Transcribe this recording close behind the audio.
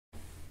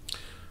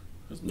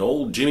It's an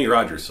old Jimmie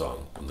Rodgers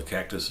song, When the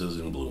Cactus is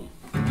in Bloom.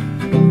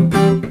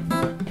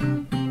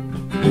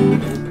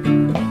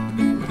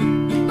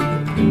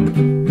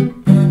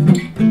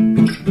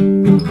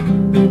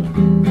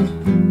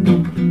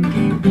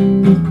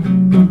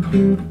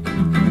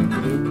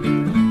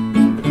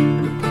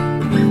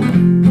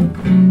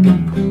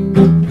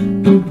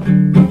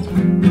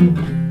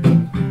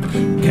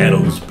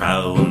 Cattle's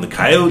prowl and the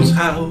coyotes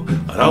howl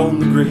out on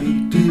the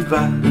great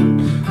divide.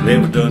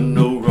 Never done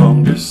no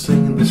wrong, just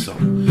singing the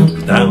song.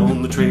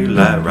 Down the trail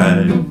I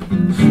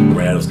ride.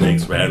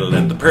 Rattlesnakes rattle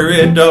at the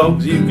prairie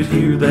dogs. You could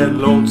hear that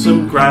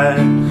lonesome cry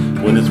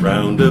when it's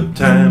roundup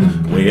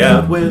time way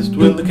out west,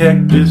 when the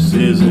cactus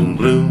is in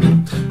bloom.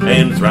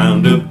 And it's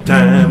roundup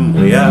time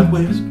way out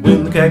west,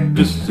 when the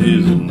cactus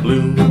is in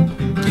bloom.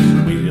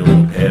 We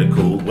don't have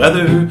cold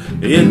weather,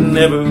 it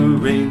never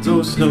rains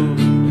or snows.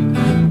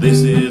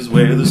 This is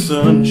where the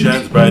sun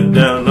shines bright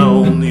down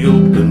on the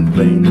open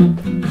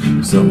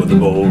plain. Some of the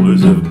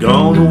bowlers have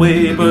gone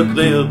away, but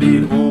they'll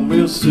be home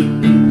real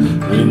soon.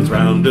 When it's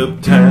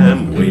roundup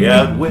time way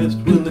out west,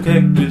 when the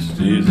cactus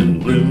is in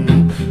bloom.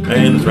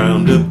 And it's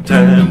roundup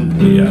time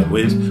way out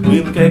west,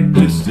 when the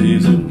cactus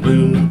is in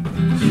bloom.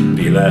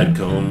 Daylight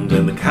comes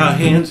and the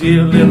cowhands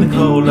yell and they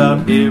call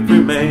out every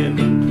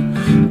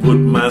man. Put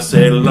my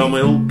saddle on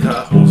my old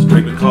cow horse,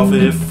 drink a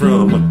coffee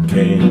from a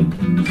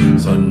can.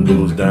 Sun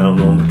goes down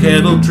on the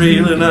cattle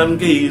trail and I'm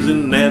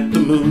gazing at the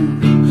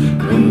moon.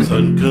 When the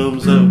sun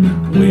comes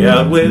up way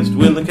out west,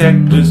 when the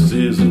cactus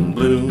is in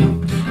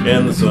bloom.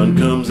 And the sun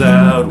comes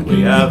out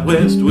way out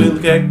west, when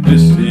the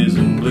cactus is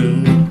in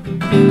bloom.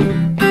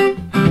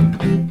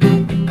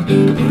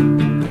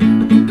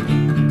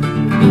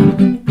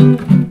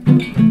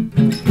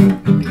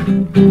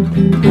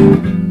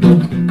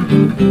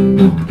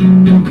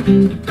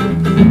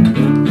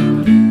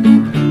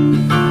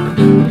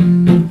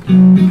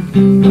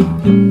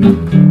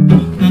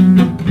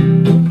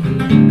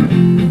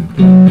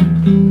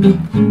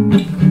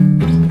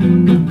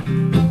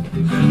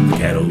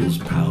 Cattle's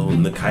prowl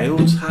and the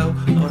coyotes howl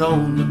out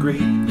on the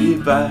great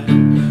divide.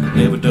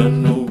 Never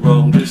done no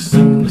wrong, just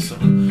sing the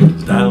song.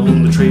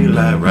 Down the trail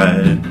I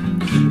ride.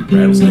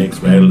 Rattlesnakes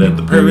rattle at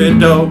the prairie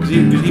dogs.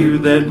 You could hear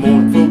that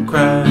mournful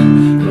cry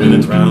when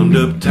it's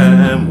roundup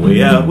time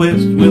way out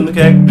west, when the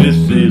cactus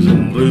is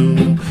in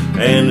bloom.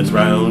 And it's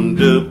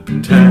roundup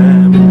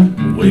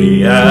time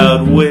way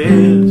out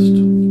west,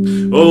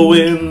 oh,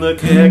 when the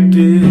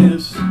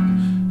cactus